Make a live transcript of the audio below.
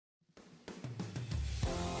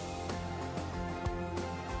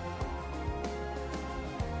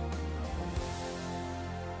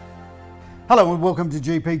Hello and welcome to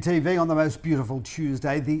GPTV on the most beautiful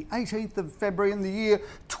Tuesday, the 18th of February in the year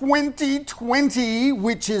 2020,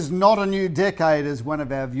 which is not a new decade, as one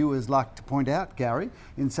of our viewers like to point out, Gary,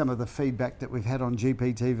 in some of the feedback that we've had on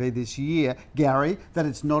GPTV this year, Gary, that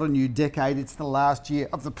it's not a new decade, it's the last year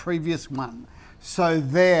of the previous one. So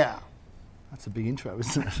there. That's a big intro,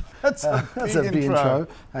 isn't it? That's a big intro.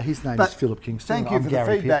 His name is Philip Kingston. Thank you for the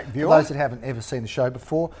feedback, viewer. For those that haven't ever seen the show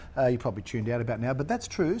before, you probably tuned out about now, but that's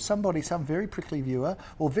true. Some very prickly viewer,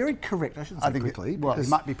 or very correct, I shouldn't say prickly. Well, he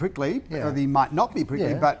might be prickly, Yeah. or he might not be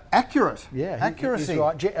prickly, but accurate. Yeah, accuracy. He's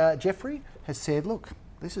right. Jeffrey has said, look,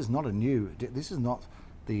 this is not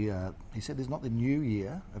he said there's not the new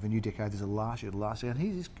year of a new decade, there's a last year, and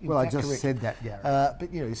he's Well, I just correct. said that, Gary. But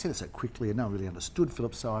he said it so quickly and no one really understood,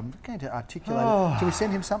 Philip, so I'm going to articulate it. Shall we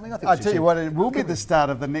send him something? I tell you what, it will be the start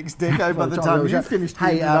of the next decade by the time you've finished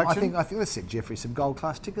the introduction. I think let's send Jeffrey some gold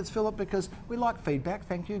class tickets, Philip, because we like feedback,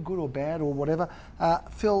 thank you, good or bad or whatever.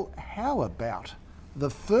 Phil, how about the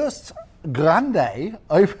first grande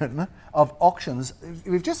open of auctions?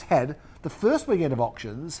 We've just had the first weekend of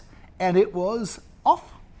auctions and it was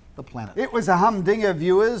off the planet. It was a humdinger,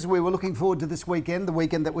 viewers. We were looking forward to this weekend, the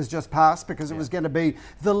weekend that was just past, because it was going to be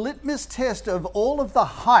the litmus test of all of the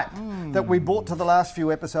hype that we brought to the last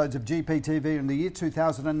few episodes of GPTV in the year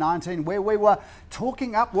 2019, where we were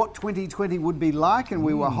talking up what 2020 would be like, and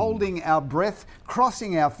we were holding our breath,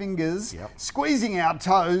 crossing our fingers, squeezing our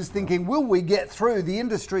toes, thinking, will we get through? The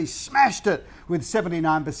industry smashed it with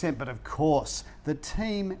 79%, but of course, the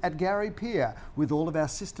team at Gary Peer, with all of our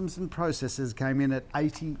systems and processes, came in at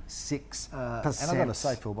 86%. And I've got to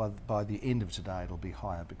say, Phil, by the end of today, it'll be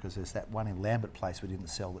higher because there's that one in Lambert Place we didn't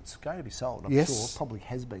sell that's going to be sold. I'm sure probably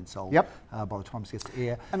has been sold by the time it gets to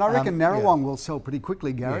air. And I reckon Narrawong will sell pretty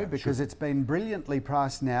quickly, Gary, because it's been brilliantly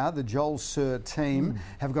priced now. The Joel Sir team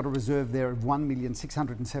have got a reserve there of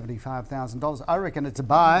 $1,675,000. I reckon it's a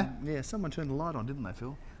buy. Yeah, someone turned the light on, didn't they,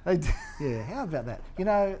 Phil? They did. Yeah, how about that?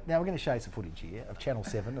 Now we're going to show you some footage here of Channel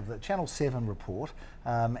 7, of the Channel 7 report,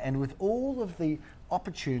 and with all of the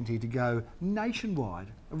opportunity to go nationwide,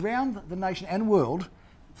 around the nation and world,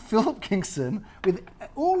 Philip Kingston, with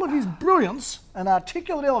all of his brilliance and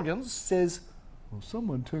articulate elegance, says, well,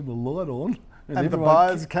 someone turned the light on, and the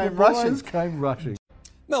buyers came rushing.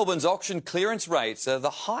 Melbourne's auction clearance rates are the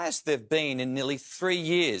highest they've been in nearly 3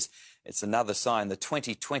 years. It's another sign the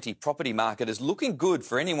 2020 property market is looking good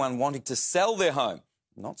for anyone wanting to sell their home.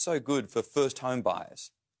 Not so good for first home buyers.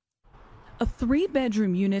 A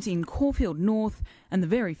 3-bedroom unit in Caulfield North and the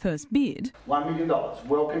very first bid. $1 million.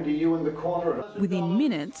 Welcome to you in the corner. Within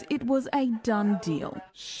minutes, it was a done deal.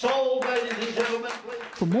 Sold, ladies and gentlemen, please.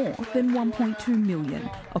 For more than $1.2 million,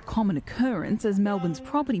 a common occurrence as Melbourne's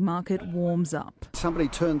property market warms up. Somebody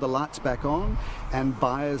turned the lights back on and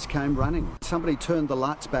buyers came running. Somebody turned the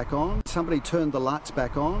lights back on. Somebody turned the lights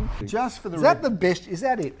back on. Just for the Is that the best? Is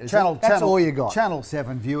that it? That's all you got? Channel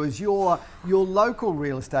 7 viewers, your local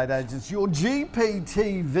real estate agents, your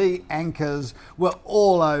GPTV anchors were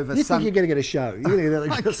all over. You think you're going to get a show? You're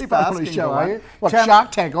going to get a show, are you? What, Channel,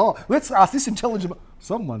 Shark Tank? Oh, let's ask this intelligent...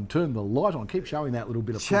 Someone turned the light on. Keep showing that little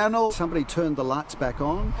bit of... Somebody turned the lights back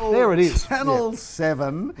on. Oh, there it is. Channel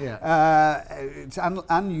 7. It's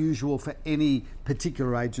unusual for any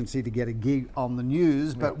particular agency to get a gig on the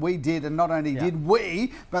news, but we did, and not only did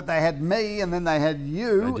we, but they had me, and then they had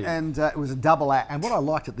you, and it was a double act. And what I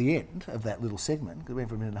liked at the end of that little segment, because it went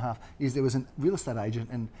for a minute and a half, is there was a real estate agent,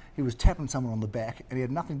 and he was tapping someone on the back, and he had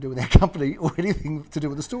nothing to do with our company or anything to do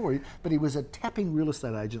with the story, but he was a tapping real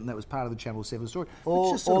estate agent, and that was part of the Channel 7 story.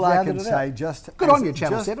 All I can say, good on you,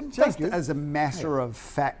 Channel 7. Just as a matter of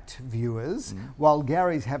fact, viewers, while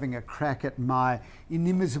Gary's having a crack at my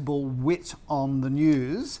inimitable wit on the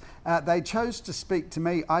news, they chose to speak to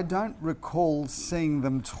me. I don't recall seeing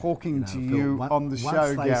them talking to you on the show,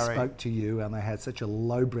 Gary. Once they spoke to you and they had such a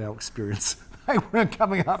lowbrow experience, they weren't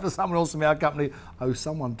coming after someone else from our company. Oh,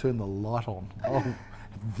 someone turned the light on. Oh.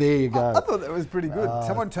 There you go. I thought that was pretty good.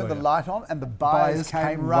 Someone turned the light on and the buyers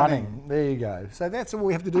came running. There you go. So that's all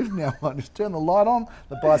we have to do from now on. Just turn the light on,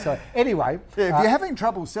 the buyers go. Anyway. If you're having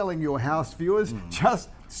trouble selling your house, viewers, just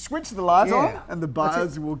switch the light on and the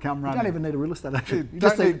buyers will come running. You don't even need a real estate agent. You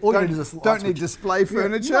don't need display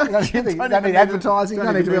furniture. You don't need advertising. You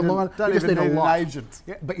don't need to be online. You just need a light. An agent.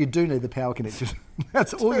 Yeah, but you do need the power connection.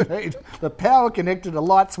 That's all you need. The power connected, a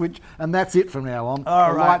light switch, and that's it from now on.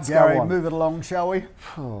 All right, Gary, move it along, shall we?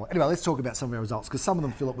 Anyway, let's talk about some of our results, because some of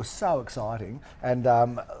them, Philip, were so exciting.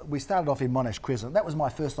 And we started off in Monash Crescent. That was my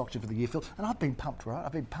first auction for the year, Phil. And I've been pumped, right?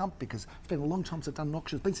 I've been pumped because it's been a long time since I've done an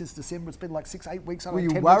auction. It's been since December. It's been like 6-8 weeks. Were you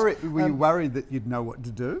Were you worried that you'd know what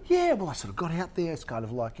to do? Yeah, well, I sort of got out there. It's kind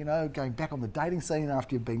of like, going back on the dating scene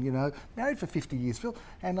after you've been, married for 50 years, Phil.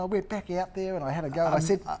 And I went back out there and I had a go. And I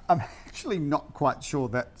said, I'm actually not quite sure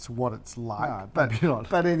that's what it's like. No,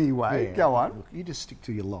 but anyway, yeah, go on. Look, you just stick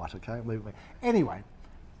to your light, okay? Leave it me. Anyway,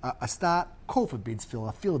 I start, call for bids, Phil.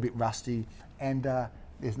 I feel a bit rusty, and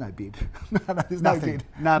there's no bid. There's Nothing. no bid.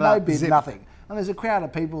 Nada, No bid, zip. nothing. And there's a crowd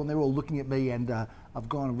of people, and they're all looking at me, and I've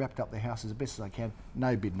gone and wrapped up their house as best as I can.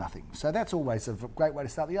 No bid, nothing. So that's always a great way to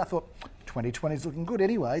start the year. I thought 2020 is looking good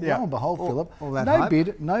anyway. Yeah. Lo and behold, Philip, all that no hype.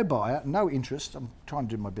 bid, no buyer, no interest. I'm trying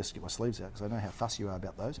to do my best to get my sleeves out because I know how fussy you are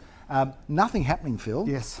about those. Nothing happening, Phil.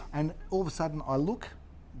 Yes. And all of a sudden, I look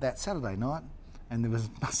that Saturday night, and there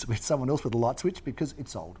must have been someone else with a light switch because it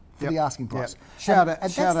sold for the asking price. Shout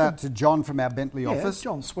And out, out to John from our Bentley office,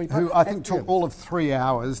 John Sweeper, who I think and- took all of 3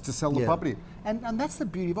 hours to sell the property. And that's the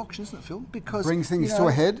beauty of auction, isn't it, Phil? Because Brings things to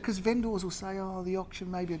a head. Because vendors will say, "Oh, the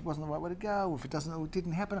auction maybe it wasn't the right way to go. Or if it doesn't, or it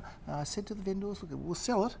didn't happen." I said to the vendors, "Look, we'll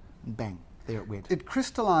sell it," and bang, there it went. It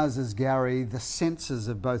crystallises, Gary, the senses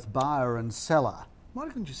of both buyer and seller. Why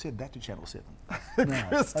didn't you said that to Channel 7? No,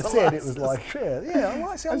 I said it was like, I like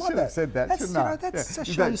I should that. have said that, That's, shouldn't I? that Yeah. shows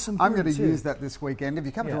In fact, some I'm going to too. use that this weekend. If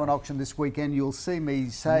you come to Yeah. an auction this weekend, you'll see me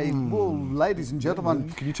say, well, ladies and gentlemen,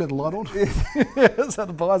 Can you turn the light on? So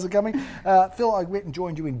the buyers are coming. Phil, I went and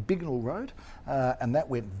joined you in Bignell Road, and that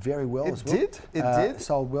went very well It as well. did, it did.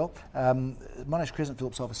 Sold well. Monash Crescent,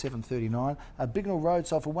 Philip, sold for $739. Bignell Road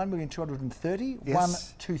sold for $1,230,000.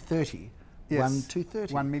 Yes. $1,230,000. Yes.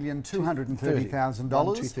 $1,230,000.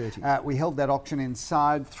 $1,230,000. We held that auction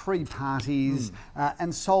inside, 3 parties,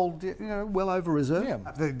 and sold well over reserve. Yeah.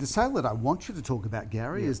 The sale that I want you to talk about,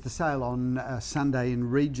 Gary, is the sale on Sunday in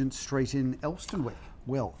Regent Street in Elstonwick.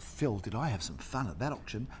 Well, Phil, did I have some fun at that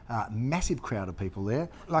auction? Massive crowd of people there.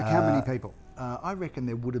 Like how many people? I reckon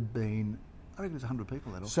there would have been, it was 100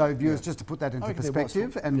 people at that auction. So viewers, just to put that into reckon there was,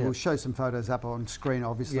 perspective, Phil. and Yeah. we'll show some photos up on screen,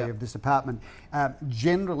 obviously, Yeah. of this apartment.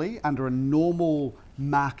 Generally, under a normal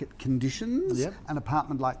market conditions, Yep. an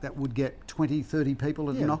apartment like that would get 20, 30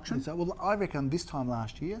 people at an auction. So, well, I reckon this time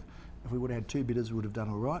last year, if we would have had 2 bidders, we would have done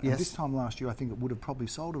all right. Yes. And this time last year, I think it would have probably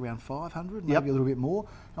sold around 500, Yep. maybe a little bit more.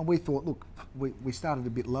 And we thought, look, we started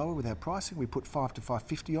a bit lower with our pricing. We put 5 to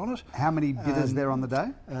 550 on it. How many bidders there on the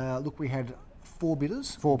day? Look, we had 4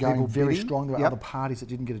 bidders. 4 going people very bidding. strong. There were Yep. other parties that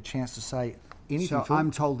didn't get a chance to say anything. So Phil. I'm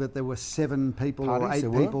told that there were 7 people or Parties, 8 there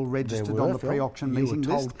were. people registered There were, on the Phil. pre-auction You were meeting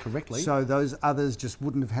told list. correctly. So those others just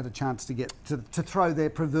wouldn't have had a chance to get to throw their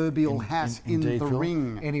proverbial hat in Indeed, the Phil.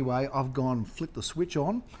 ring. Anyway, I've gone and flicked the switch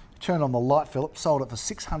on, turned on the light, Philip, sold it for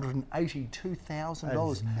 $682,000. That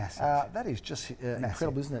is massive. That is just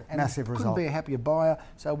incredible, isn't it? And Massive couldn't result. be a happier buyer.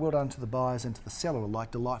 So well done to the buyers and to the seller,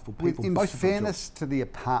 like delightful people. In both of them, Phil. fairness to the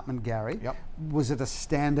apartment, Gary, Yep. was it a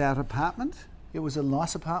standout apartment? It was a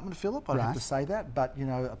nice apartment, Philip, I'd have Right. to say that. But,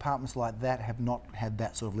 apartments like that have not had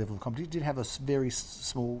that sort of level of competition. It did have a very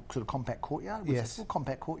small sort of compact courtyard. It was Yes. a full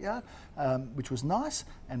compact courtyard, which was nice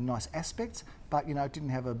and nice aspects. But, it didn't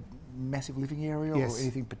have a massive living area Yes. or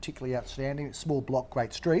anything particularly outstanding. Small block,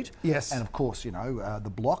 great street. Yes. And, of course, the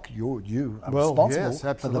block, you are Well, responsible yes, for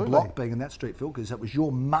absolutely. the block being in that street, Phil, because that was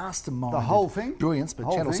your mastermind. The whole thing? Brilliance. But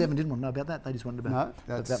Whole Channel thing? 7 didn't want to know about that. They just wanted about, No, about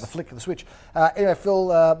that's- the flick of the switch. Anyway, Phil,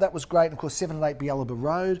 that was great. And of course, 7 and 8 Bialaba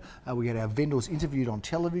Road. We had our vendors interviewed on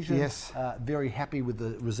television. Yes. Very happy with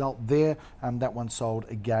the result there. That one sold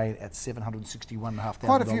again at $761,500.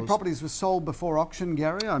 Quite a few properties were sold before auction,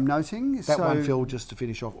 Gary, I'm noting. That one, Phil, just to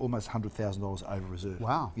finish off, almost $100,000 over reserve.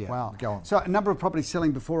 Wow, Yeah, wow. go on. So a number of properties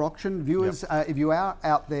selling before auction. Viewers, if you are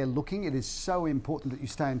out there looking, it is so important that you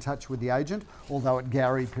stay in touch with the agent. Although at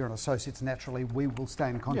Gary, Peer and Associates, naturally, we will stay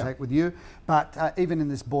in contact with you. But even in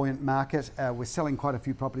this buoyant market, we're selling quite a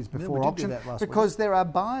few properties before we did do auction that last week. because there are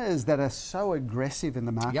buyers that are so aggressive in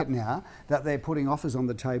the market now that they're putting offers on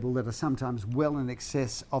the table that are sometimes well in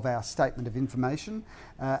excess of our statement of information.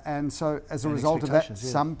 And so as a And result of that, expectations,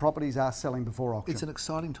 yeah. some properties are selling before auction. It's an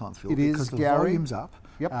exciting time, Phil. It is, because the Gary. volume's up.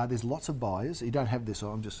 Yep. There's lots of buyers. You don't have this.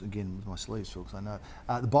 I'm just, again, with my sleeves, Phil, because I know.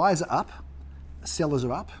 The buyers are up, sellers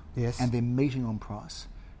are up, Yes. and they're meeting on price.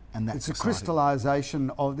 And that's It's a exciting. crystallisation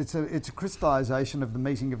of it's a crystallisation of the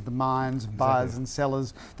meeting of the minds of buyers and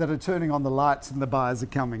sellers that are turning on the lights and the buyers are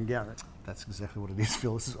coming, Gary. That's exactly what it is,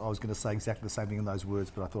 Phil. I was going to say exactly the same thing in those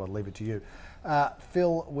words, but I thought I'd leave it to you.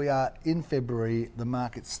 Phil, we are in February. The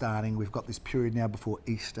market's starting. We've got this period now before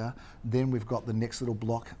Easter. Then we've got the next little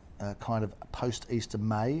block, kind of post-Easter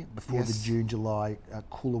May, before the Yes. June, July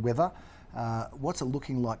cooler weather. What's it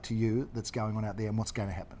looking like to you that's going on out there, and what's going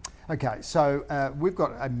to happen? Okay, so we've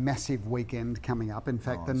got a massive weekend coming up. In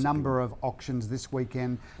fact, the number of auctions this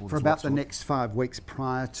weekend for about the next 5 weeks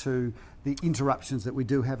prior to the interruptions that we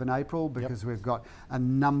do have in April, because we've got a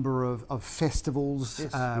number of festivals.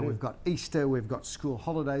 We've got Easter, we've got school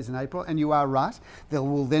holidays in April, and you are right, there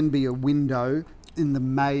will then be a window in the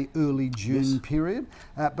May, early June period.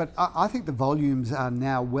 But I think the volumes are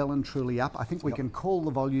now well and truly up. I think we can call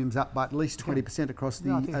the volumes up by at least 20% across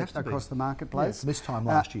the marketplace. This time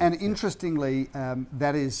last year. And interestingly,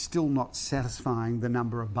 that is still not satisfying the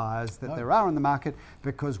number of buyers that there are in the market,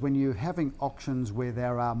 because when you're having auctions where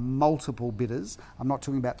there are multiple bidders, I'm not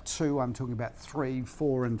talking about 2, I'm talking about 3,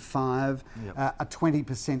 4 and 5, a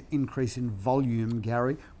 20% increase in volume,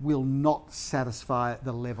 Gary, will not satisfy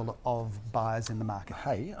the level of buyers in the market.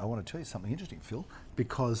 Hey, I want to tell you something interesting, Phil,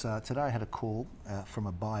 because today I had a call from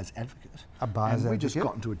a buyer's advocate. A buyer's advocate? We just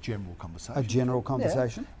got into a general conversation. A general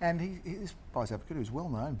conversation? Yeah. And his buyer's advocate, who's well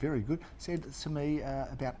known, very good, said to me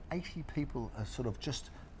about 80 people are sort of just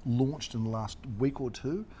launched in the last week or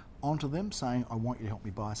two onto them, saying, I want you to help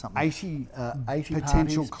me buy something. 80 parties,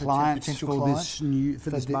 potential clients potential for clients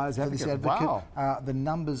this buyer's advocate. Wow. The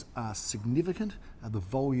numbers are significant. The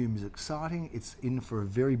volume is exciting. It's in for a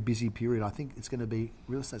very busy period. I think it's going to be,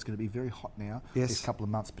 real estate's going to be very hot now, this couple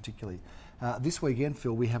of months particularly. This weekend,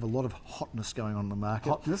 Phil, we have a lot of hotness going on in the market.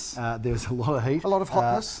 Hotness? There's a lot of heat. A lot of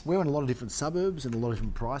hotness. We're in a lot of different suburbs and a lot of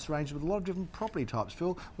different price ranges with a lot of different property types,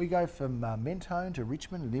 Phil. We go from Mentone to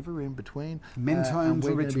Richmond and everywhere in between. Mentone to Richmond.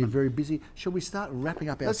 We're going to be very busy. Shall we start wrapping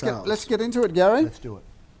up our sales? Let's get into it, Gary. Let's do it.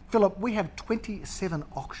 Philip, we have 27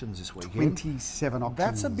 auctions this weekend. 27 auctions.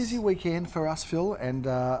 That's a busy weekend for us, Phil, and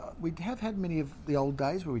we have had many of the old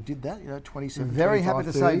days where we did that, 27, Very 25, happy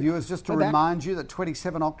to 30. say, viewers, just to remind you that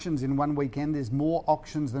 27 auctions in one weekend is more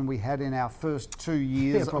auctions than we had in our first 2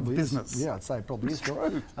 years of business. Yeah, I'd say it probably is,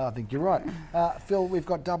 Phil. I think you're right. Phil, we've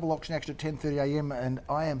got double auction action at 10:30am, and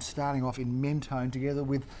I am starting off in Mentone together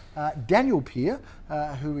with Daniel Peer,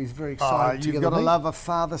 who is very excited. You've got to love a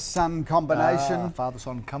father-son combination.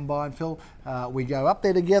 Father-son combine, Phil. We go up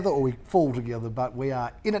there together or we fall together, but we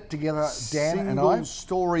are in it together, Dan and I.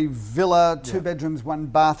 Single-storey villa, 2 bedrooms, 1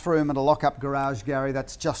 bathroom and a lock-up garage, Gary.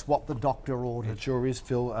 That's just what the doctor ordered. It sure is,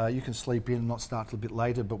 Phil. You can sleep in and not start till a bit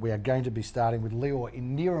later, but we are going to be starting with Leo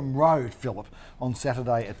in Neeram Road, Philip, on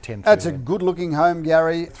Saturday at 10:30. That's a good-looking home,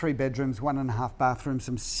 Gary. 3 bedrooms, 1.5 bathrooms,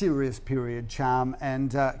 some serious period charm,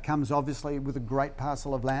 and comes obviously with a great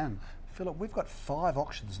parcel of land. Philip, we've got 5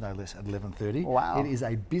 auctions, no less, at 11:30. Wow. It is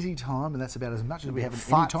a busy time, and that's about as much as we have in any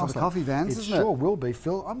Fight time. for the coffee vans, isn't it? Sure will be,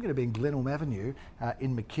 Phil. I'm going to be in Glenelm Avenue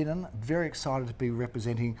in McKinnon. Very excited to be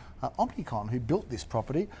representing Omnicom, who built this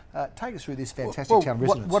property. Take us through this fantastic town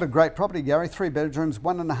residence. What a great property, Gary. 3 bedrooms,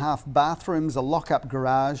 1.5 bathrooms, a lock-up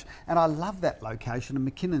garage, and I love that location, and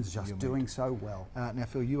McKinnon's just doing so well. Now,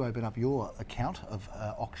 Phil, you open up your account of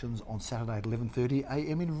auctions on Saturday at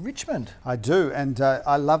 11:30am in Richmond. I do, and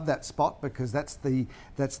I love that spot because that's the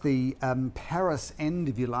Paris end,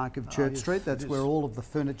 if you like, of Church Street. That's where all of the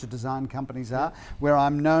furniture design companies are, where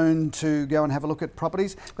I'm known to go and have a look at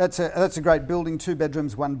properties. That's a great building, 2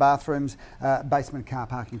 bedrooms, 1 bathrooms, basement car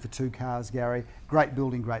parking for 2 cars, Gary. Great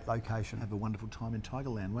building, great location. Have a wonderful time in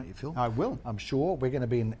Tigerland, won't you, Phil? I will. I'm sure. We're going to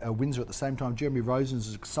be in Windsor at the same time. Jeremy Rosens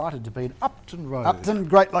is excited to be in Upton Road. Upton,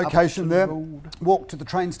 great location there. Road. Walk to the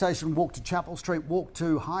train station, walk to Chapel Street, walk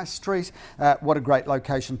to High Street. What a great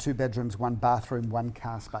location, 2 bedrooms, 1 bathroom, 1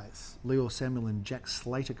 car space. Leo Samuel and Jack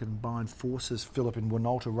Slater combined forces, Philip, in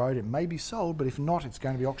Winalta Road. It may be sold, but if not, it's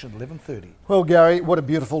going to be auctioned at 11:30. Well, Gary, what a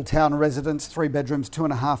beautiful town residence, 3 bedrooms,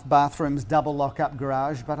 2.5 bathrooms, double lock-up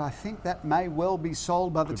garage, but I think that may well be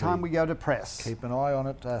sold by the time we go to press. Keep an eye on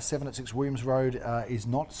it. 7 at 6 Williams Road is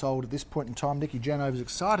not sold at this point in time. Nicky Janover is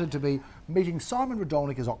excited to be meeting Simon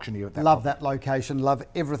Radolnik as auctioneer at that Love that location, love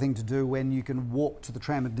everything to do when you can walk to the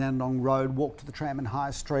tram at Dandenong Road, walk to the tram in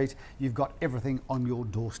High Street. You've got everything on your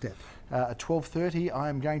doorstep. At 12:30, I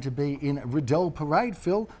am going to be in Riddell Parade,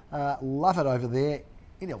 Phil. Love it over there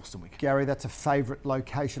in Elsternwick. Gary, that's a favourite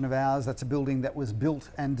location of ours. That's a building that was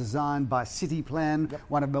built and designed by CityPlan,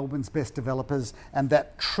 one of Melbourne's best developers, and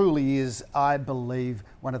that truly is, I believe,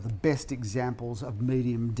 one of the best examples of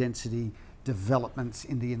medium density developments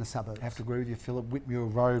in the inner suburbs. I have to agree with you, Philip.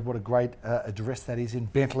 Whitmuir Road, what a great address that is in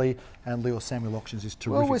Bentley, and Leo Samuel Auctions is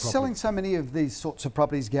terrific. Well, we're property. selling so many of these sorts of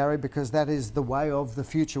properties, Gary, because that is the way of the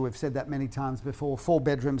future. We've said that many times before. 4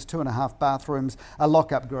 bedrooms, 2.5 bathrooms, a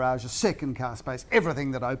lock-up garage, a second car space, everything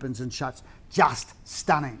that opens and shuts, just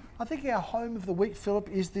stunning. I think our home of the week, Philip,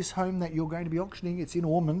 is this home that you're going to be auctioning. It's in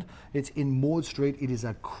Ormond. It's in Maud Street. It is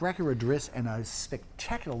a cracker address and a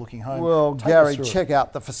spectacular looking home. Well, Take Gary, us through it. check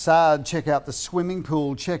out the facade, check out the swimming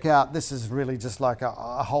pool, check out, this is really just like a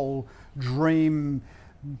whole dream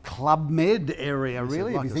Club Med area,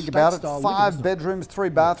 really, like if you a think about it. state-style living, 5 isn't it? bedrooms, 3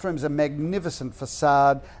 bathrooms, a magnificent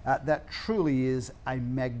facade. That truly is a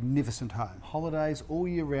magnificent home. Holidays all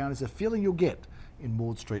year round is a feeling you'll get in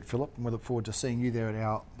Maud Street, Philip, and we look forward to seeing you there at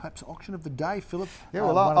our perhaps auction of the day, Philip. Yeah,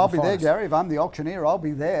 well, One of I'll the be there, finest. Gary. If I'm the auctioneer, I'll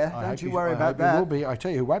be there. I Don't hope you worry about hope you that. will be. I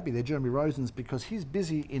tell you who won't be there, Jeremy Rosens, because he's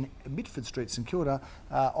busy in Mitford Street, St Kilda,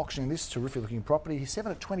 auctioning this terrific looking property. He's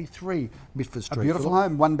 7 at 23 Mitford Street. A beautiful Philip.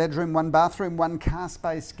 home, 1 bedroom, 1 bathroom, 1 car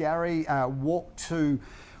space, Gary.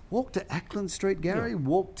 Walk to Ackland Street, Gary.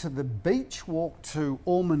 Walk to the beach. Walk to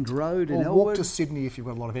Ormond Road in Or Elwood. walk to Sydney if you've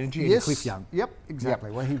got a lot of energy. Yes. And Cliff Young. Yep, exactly.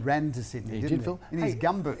 Yep. Well, he ran to Sydney, He didn't did, Phil. In his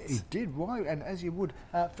gumboots. He did, right? And as you would,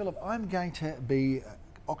 Philip, I'm going to be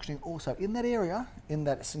auctioning also in that area, in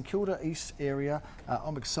that St Kilda East area.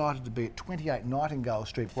 I'm excited to be at 28 Nightingale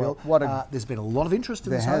Street, Phil. Well, there's been a lot of interest in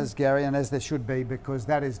There this has, home. Gary, and as there should be, because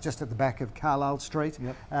that is just at the back of Carlisle Street.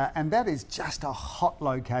 Yep. And that is just a hot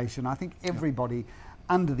location. I think everybody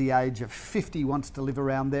under the age of 50 wants to live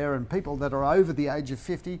around there, and people that are over the age of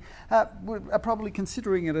 50 are probably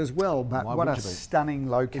considering it as well. But Why what a wouldn't you be? stunning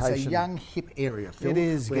location. It's a young, hip area, Phil. It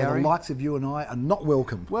is, where Gary. the likes of you and I are not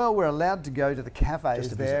welcome. Well, we're allowed to go to the cafes Just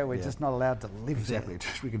to there. visit, We're yeah. just not allowed to live Exactly. there.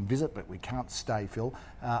 We can visit, but we can't stay, Phil.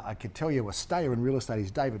 I can tell you a stayer in real estate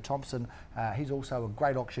is David Thompson. He's also a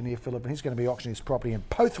great auctioneer, Philip, and he's going to be auctioning his property in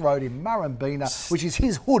Poth Road in Murrumbina, which is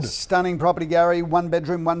his hood. Stunning property, Gary. 1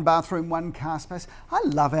 bedroom, 1 bathroom, 1 car space. I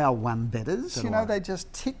love our one-bedders. So You do know, I. they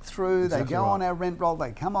just tick through. Exactly they go right. on our rent roll.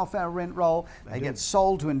 They come off our rent roll. They do. get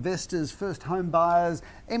sold to investors, first home buyers,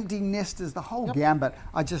 empty nesters, the whole gambit.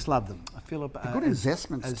 I just love them. Philip, Good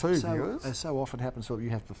investments too, viewers. As so often happens, Philip,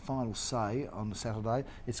 you have the final say on Saturday.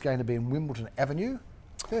 It's going to be in Wimbledon Avenue,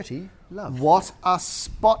 30 Love. What a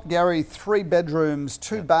spot, Gary. 3 bedrooms,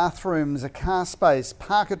 2 bathrooms, a car space,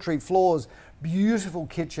 parquetry floors, beautiful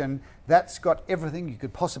kitchen. That's got everything you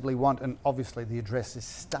could possibly want, and obviously the address is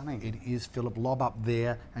stunning. It is, Philip. Lob up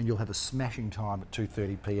there, and you'll have a smashing time at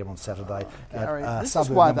 2:30 p.m. on Saturday. Gary, at, this is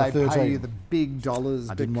suburb why number they 13. pay you the big dollars.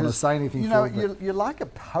 I didn't want to because, say anything, You know, Phil, but- you're like a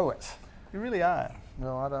poet. You really are.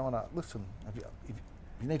 No, I don't want to. Listen, if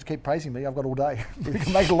you need to keep praising me, I've got all day. We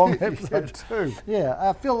can make a long episode too.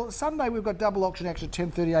 Yeah, Phil, Sunday we've got double auction action at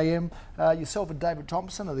 10:30 a.m. Yourself and David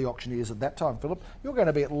Thompson are the auctioneers at that time, Philip. You're going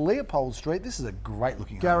to be at Leopold Street. This is a great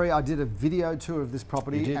looking home. Gary, I did a video tour of this You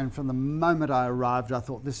property, did. and from the moment I arrived, I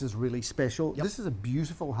thought this is really special. This is a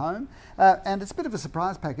beautiful home, and it's a bit of a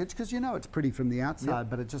surprise package because you know it's pretty from the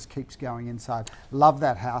outside, but it just keeps going inside. Love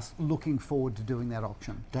that house. Looking forward to doing that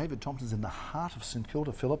auction. David Thompson's in the heart of St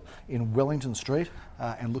Kilda, Philip, in Wellington Street,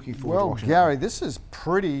 and looking forward to Well, auction. Gary, this is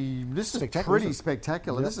pretty. This is Spectacular, pretty isn't it?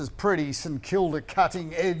 spectacular. Yep. This is pretty St Kilda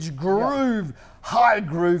cutting edge groove, high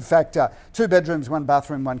groove factor. 2 bedrooms, 1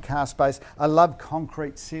 bathroom, 1 car space. I love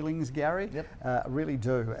concrete ceilings, Gary. Yep. I really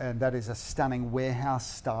do, and that is a stunning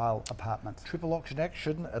warehouse style apartment. Triple auction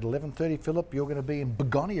action at 11:30, Philip. You're going to be in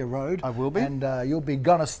Begonia Road. I will be. And you'll be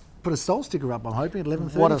going to put a soul sticker up, I'm hoping, at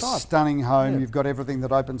 11:35. What a stunning home. Yeah. You've got everything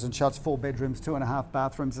that opens and shuts, 4 bedrooms, 2.5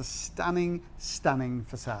 bathrooms, a stunning, stunning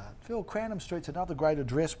facade. Phil, Cranham Street's another great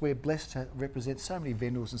address. We're blessed to represent so many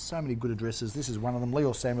vendors and so many good addresses. This is one of them.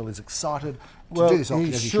 Leo Samuel is excited to do this auction.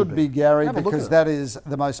 He as should be, Gary, Have a look because at it. that is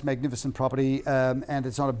the most magnificent property, and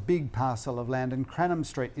it's on a big parcel of land. And Cranham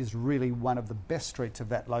Street is really one of the best streets of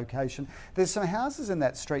that location. There's some houses in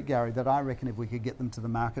that street, Gary, that I reckon if we could get them to the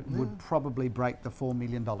market would probably break the $4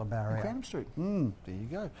 million barrier. Cranham Street. There you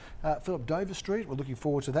go. Philip, Dover Street, we're looking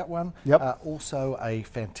forward to that one. Yep. Also a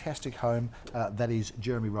fantastic home, that is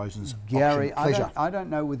Jeremy Rosen's Gary, auction. Pleasure. I don't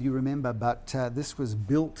know whether you remember, but this was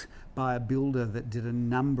built by a builder that did a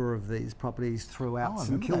number of these properties throughout I St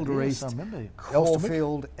remember that, Kilda yes, East, I remember.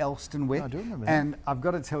 Caulfield, Elstonwick. I do remember that. And I've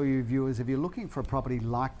got to tell you, viewers, if you're looking for a property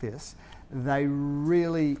like this, they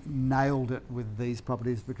really nailed it with these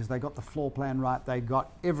properties because they got the floor plan right. They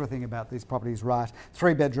got everything about these properties right.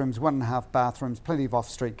 3 bedrooms, 1.5 bathrooms, plenty of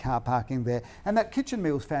off-street car parking there. And that kitchen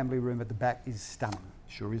meals family room at the back is stunning.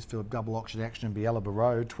 Sure is, Philip. Double auction action in Bialaba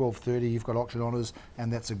Road, 12:30. You've got auction honours,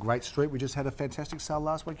 and that's a great street. We just had a fantastic sale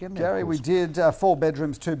last weekend. there, Gary, of we course. did 4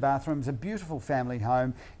 bedrooms, 2 bathrooms, a beautiful family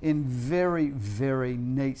home in very, very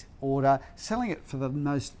neat order, selling it for the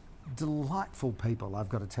most delightful people, I've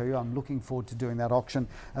got to tell you. I'm looking forward to doing that auction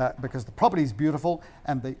because the property is beautiful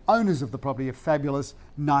and the owners of the property are fabulous.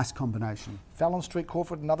 Nice combination. Fallon Street,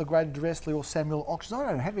 Caulfield, another great address, Leo Samuel Auctions.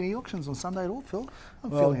 I don't have any auctions on Sunday at all, Phil.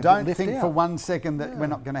 Well, don't think for one second that we're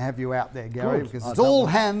not going to have you out there, Gary, Good. because it's all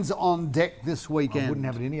hands on deck this weekend. I wouldn't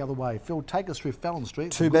have it any other way. Phil, take us through Fallon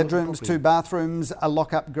Street. 2 bedrooms, 2 bathrooms, a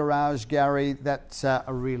lock-up garage, Gary. That's a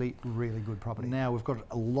really, really good property. Now, we've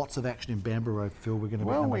got lots of action in Bamborough Road, Phil. We're going to be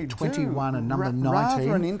Well, number we 21 do. and number 19.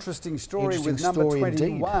 Rather an interesting story Interesting with number story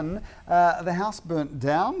 21. The house burnt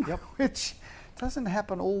down, Yep. which doesn't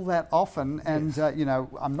happen all that often. And you know,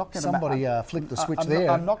 I'm not going to. Somebody flicked the switch I'm there.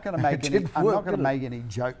 I'm not going to make any. Didn't I'm work, not going did to it? make any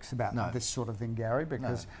jokes about this sort of thing, Gary,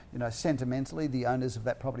 because you know, sentimentally, the owners of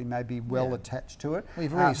that property may be well attached to it.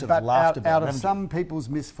 We've already sort but of laughed about it, out of haven't some people's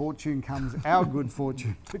misfortune comes our good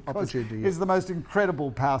fortune, because Opportunity, it's the most incredible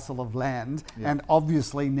parcel of land, and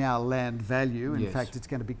obviously now land value. In Yes. fact, it's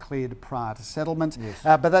going to be cleared prior to settlement. Yes.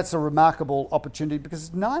 But that's a remarkable opportunity because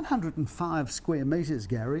it's 905 square metres,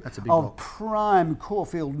 Gary, That's a big of block. prime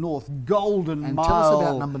Caulfield North Golden And Mile tell us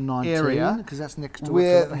about number 19, area, because that's next door.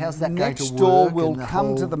 where So how's that going next to door work will and the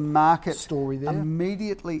come to whole the market story there?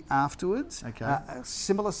 immediately afterwards. Okay. A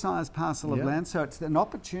similar sized parcel of Yeah. land, so it's an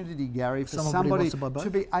opportunity, Gary, for Somebody somebody wants to buy both? to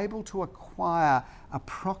be able to acquire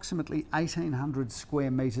approximately 1,800 square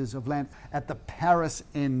metres of land at the Paris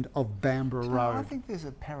end of Bamborough Road. I think there's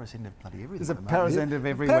a Paris end of bloody everything. There's a at the Paris moment. end of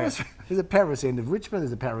everywhere. There's a Paris end of Richmond,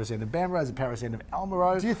 there's a Paris end of Bamborough, there's a Paris end of Alma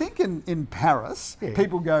Road. Do you think in Paris Yeah.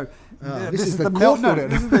 people go, this is the Mel- Caulfield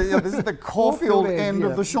end." this is the Caulfield end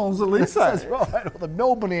of the Champs-Elysees. That's right, or the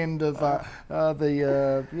Melbourne end of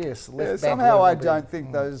yes. Yeah, left bank somehow road I will be- don't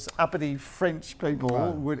think those uppity French people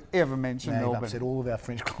No. would ever mention Now you've Melbourne. upset all of our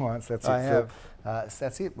French clients. That's I it. have. Phil.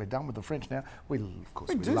 That's it. We're done with the French now. We, of course,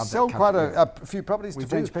 We do love sell that quite country. a few properties We to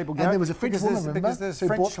do. French people. And Gary, there was a French because woman, there's, remember, because there's who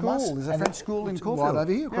French bought from us. school. There's a And French school in it's Caulfield. right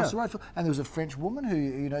over here across Yeah. the road. Phil. And there was a French woman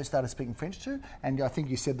who started speaking French too. And I think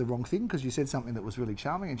you said the wrong thing because you said something that was really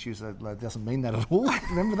charming, and she said, "Like, doesn't mean that at all."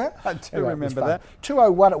 Remember that? I do Anyway, it was remember fun. that.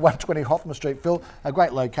 201 at 120 Hotham Street, Phil. A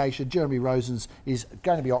great location. Jeremy Rosens is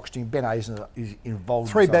going to be auctioning. Ben Azen is involved.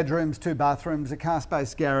 3 inside. bedrooms, 2 bathrooms, a car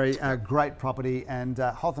space, Gary, a great property, and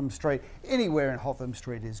Hotham Street. Anywhere in Hotham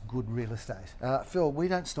Street is good real estate. Phil, we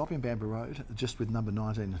don't stop in Bamborough Road just with number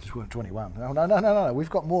 19 and 21. No. We've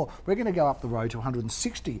got more. We're going to go up the road to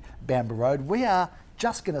 160 Bamborough Road. We are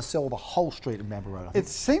just going to sell the whole street in Bamborough Road. I think. It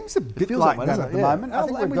seems a bit feels like that way, that doesn't at it? the Yeah. moment. I Oh,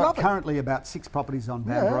 think and we've we got love it. currently about 6 properties on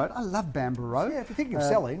Bamborough Yeah. Road. I love Bamborough Road. Yeah, if you're thinking of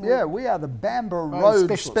selling, Yeah, we are the Bamborough Road Road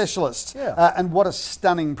specialists. specialists. Yeah. And what a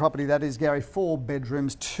stunning property that is, Gary. 4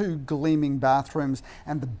 bedrooms, 2 gleaming bathrooms,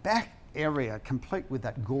 and the back area complete with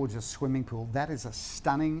that gorgeous swimming pool. That is a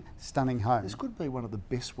stunning, stunning home. this could be one of the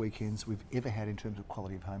best weekends we've ever had in terms of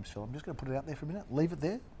quality of homes, Phil. I'm just going to put it out there for a minute. Leave it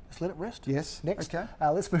there. Just let it rest. Yes, Next. okay.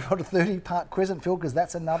 Let's move on to 30 Park Crescent, Phil, because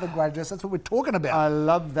that's another great address. That's what we're talking about. I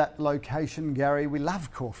love that location, Gary. We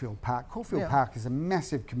love Caulfield Park. Caulfield Yeah. Park is a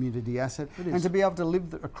massive community asset, It is. and to be able to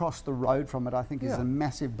live across the road from it, I think, is Yeah. a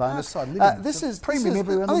massive bonus. Outside living. This It's is premium this is-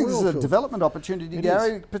 everywhere in I the think this world, is a Phil. development opportunity, It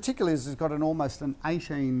Gary. is. Particularly as it's got an almost an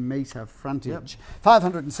 18-metre frontage,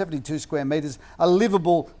 572 square metres, a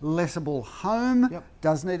livable, lettable home. Yep.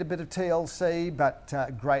 Does need a bit of TLC, but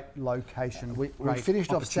great location. We great finished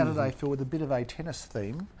off opportunity. Saturday, Phil, with a bit of a tennis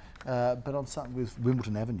theme, but on something with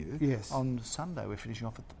Wimbledon Avenue. Yes. On Sunday, we're finishing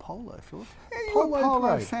off at the Polo, Phil. Are you a polo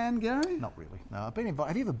Parade. fan, Gary? Not really. No, I've been invited.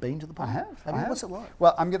 Have you ever been to the Polo? I have. Have you? What's it like?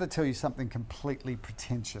 Well, I'm going to tell you something completely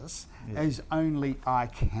pretentious, as only I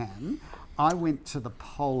can. I went to the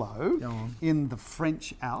Polo Go on. in the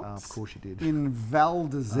French Alps. Of course you did. In Val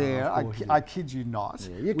d'Isère. Of course you did. I kid you not.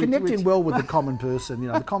 Yeah, you're Which- connecting which- well with the common person,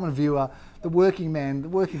 the common viewer, the working man, the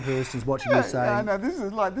working person is watching you saying, Yeah, no, this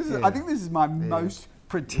is. Yeah. I think this is my most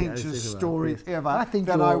pretentious this is story right. ever. I think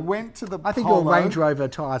that your- I went to the I think Polo. your Range Rover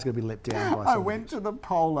tyre's going to be let down by I something. went to the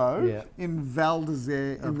Polo Yeah. in Val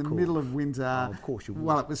d'Isère in Of the course. middle of winter. Oh, of course you would.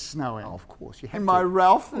 While it was snowing. Oh, of course, you had in to. my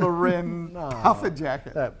Ralph Lauren No. puffer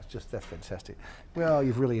jacket. That's fantastic. Well,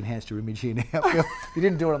 you've really enhanced your image here now, Phil. You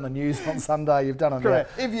didn't do it on the news on Sunday. You've done it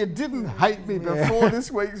Correct. If you didn't hate me before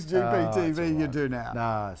this week's GPTV, all you right. do now.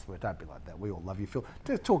 No, don't be like that. We all love you, Phil.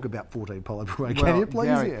 Just talk about 14 Polo Parade, Well, can you please?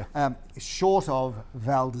 Gary, Yeah. short of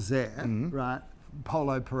Val d'Isère, right,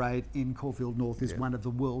 Polo Parade in Caulfield North is one of the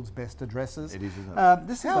world's best addresses. It is, isn't it?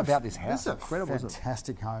 This How is about this house? This is a Incredible, isn't it?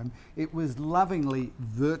 fantastic home. It was lovingly,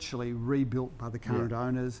 virtually rebuilt by the current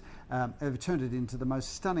owners. They've turned it into the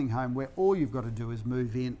most stunning home where all you've got to do is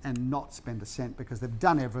move in and not spend a cent because they've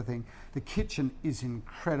done everything. The kitchen is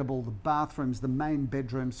incredible. The bathrooms, the main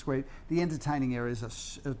bedroom suite, the entertaining areas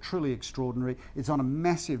are truly extraordinary. It's on a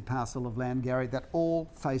massive parcel of land, Gary, that all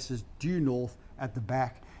faces due north at the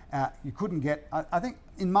back. You couldn't get, I think,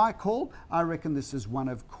 in my call, I reckon this is one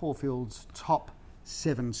of Caulfield's top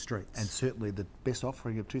 7 streets. And certainly the best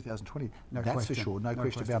offering of 2020. No That's question. for sure. No No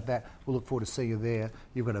question question. about that. We'll look forward to seeing you there.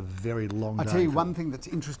 You've got a very long day. I'll tell you Phil. one thing that's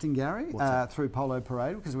interesting, Gary, through Polo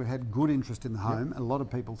Parade, because we've had good interest in the home, a lot of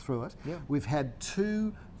people through it. Yeah. We've had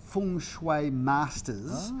 2 feng shui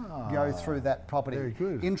masters go through that property. Very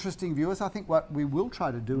good. Interesting viewers. I think what we will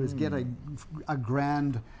try to do is get a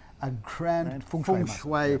grand feng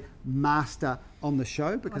shui master on the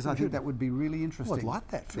show, because I think that would be really interesting. Oh, I'd like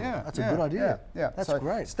that, Phil. Yeah, That's a good idea. Yeah, That's so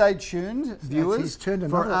great. Stay tuned, viewers, he's turned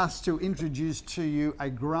for another- us to introduce to you a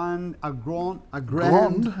grand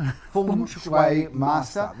Grand feng shui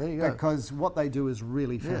master, There you go. because what they do is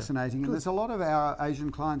really fascinating. And there's a lot of our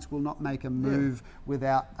Asian clients will not make a move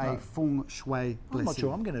without a feng shui blessing. I'm not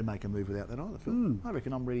sure I'm going to make a move without that either, Phil. I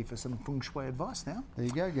reckon I'm ready for some feng shui advice now. There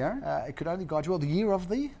you go, Gary. It could only guide you well. The year of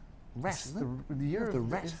the rat, isn't it? The year of the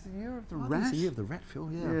rat. It's the year of the I think rat. it's the year of the rat, Phil.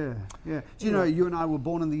 Yeah. Do you know, you and I were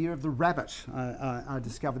born in the year of the rabbit, I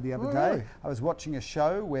discovered the other Oh, day. really? I was watching a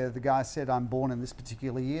show where the guy said, I'm born in this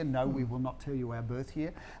particular year. No, we will not tell you our birth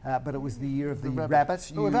year. But it was the year of the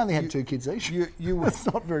rabbit. Well, we've only had 2 kids each. You It's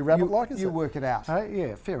not very rabbit-like, is it? You work it out.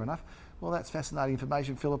 Yeah, fair enough. Well, that's fascinating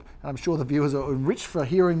information, Philip, and I'm sure the viewers are enriched for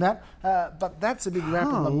hearing that. But that's a big wrap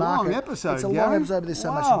on the market. Long episode, It's a long Gary. episode, but there's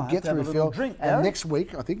so much Wow, you can get have to have through, a little Phil. drink, And Gary. next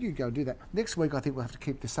week, I think you go and do that. Next week, I think we'll have to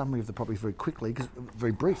keep the summary of the properties very quickly,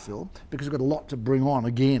 very brief, Phil, because we've got a lot to bring on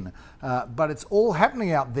again. But it's all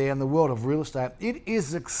happening out there in the world of real estate. It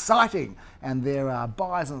is exciting, and there are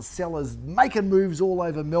buyers and sellers making moves all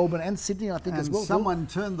over Melbourne and Sydney, I think, as And well. Phil. someone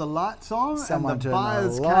turned the lights on Someone and the turned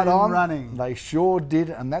buyers the light came on. running. They sure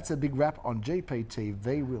did, and that's a big wrap on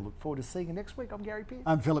GPTV. We'll look forward to seeing you next week. I'm Gary Pearce.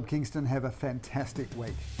 I'm Philip Kingston. Have a fantastic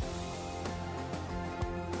week.